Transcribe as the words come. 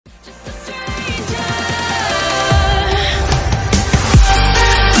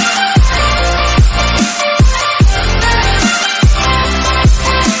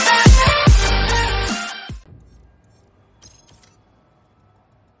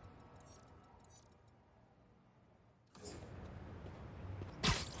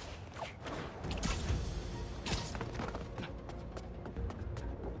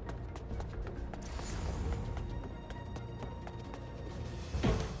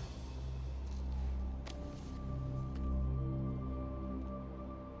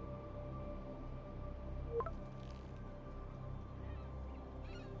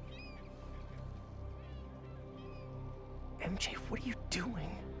MJ, what are you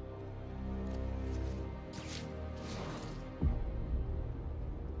doing?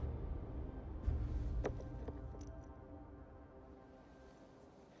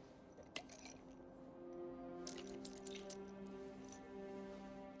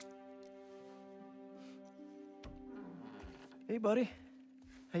 Hey, buddy.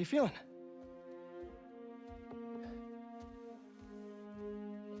 How you feeling?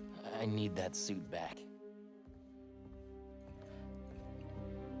 I need that suit back.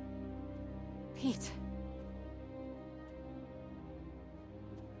 Pete.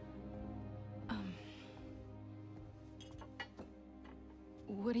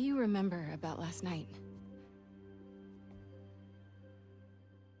 What do you remember about last night?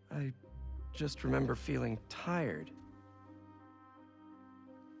 I just remember feeling tired.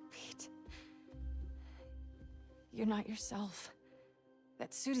 Pete. You're not yourself.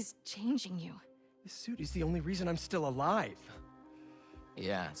 That suit is changing you. This suit is the only reason I'm still alive.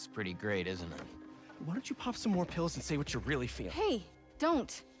 Yeah, it's pretty great, isn't it? Why don't you pop some more pills and say what you're really feeling? Hey,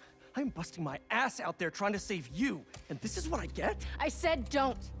 don't. I'm busting my ass out there trying to save you, and this is what I get? I said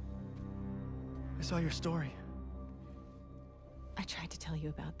don't. I saw your story. I tried to tell you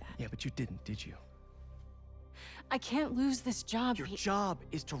about that. Yeah, but you didn't, did you? I can't lose this job, Your Pete. job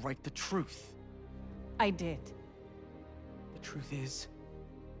is to write the truth. I did. The truth is,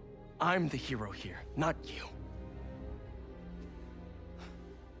 I'm the hero here, not you.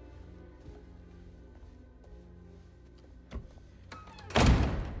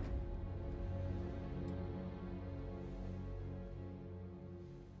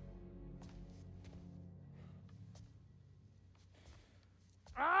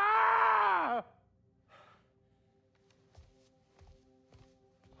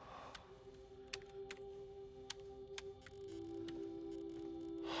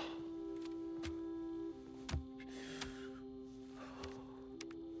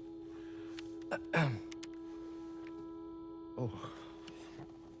 Oh.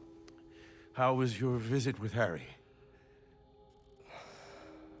 How was your visit with Harry?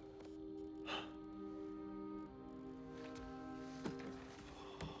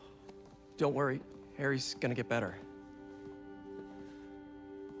 Don't worry, Harry's gonna get better.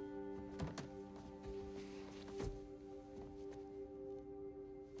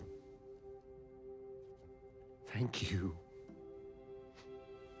 Thank you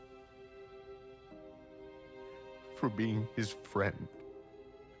for being his friend.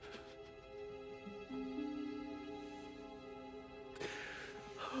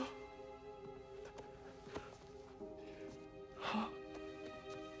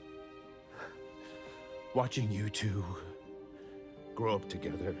 Watching you two grow up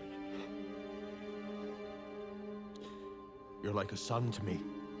together. You're like a son to me.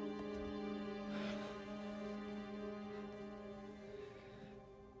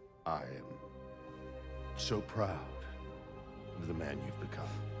 I am so proud of the man you've become.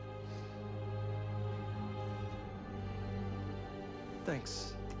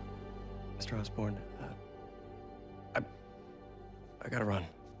 Thanks, Mr. Osborn. I gotta run.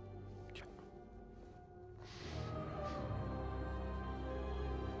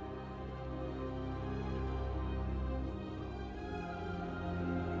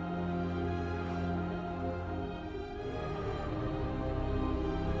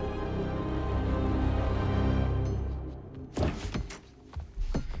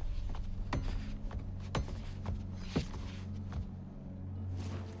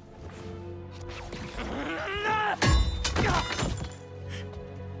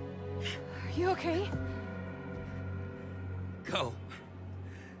 Are you okay? Go.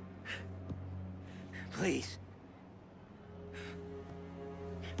 Please.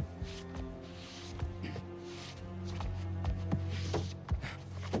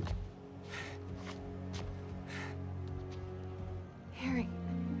 Harry.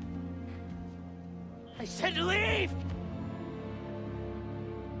 I said to leave!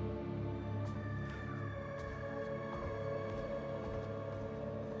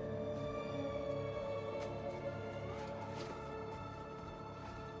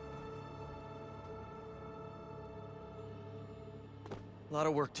 A lot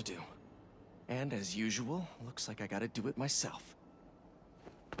of work to do. And as usual, looks like I gotta do it myself.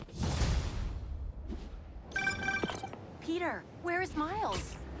 Peter, where is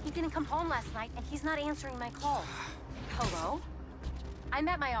Miles? He didn't come home last night, and he's not answering my calls. Hello? I'm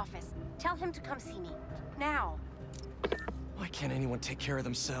at my office. Tell him to come see me. Now. Why can't anyone take care of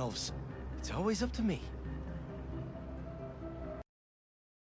themselves? It's always up to me.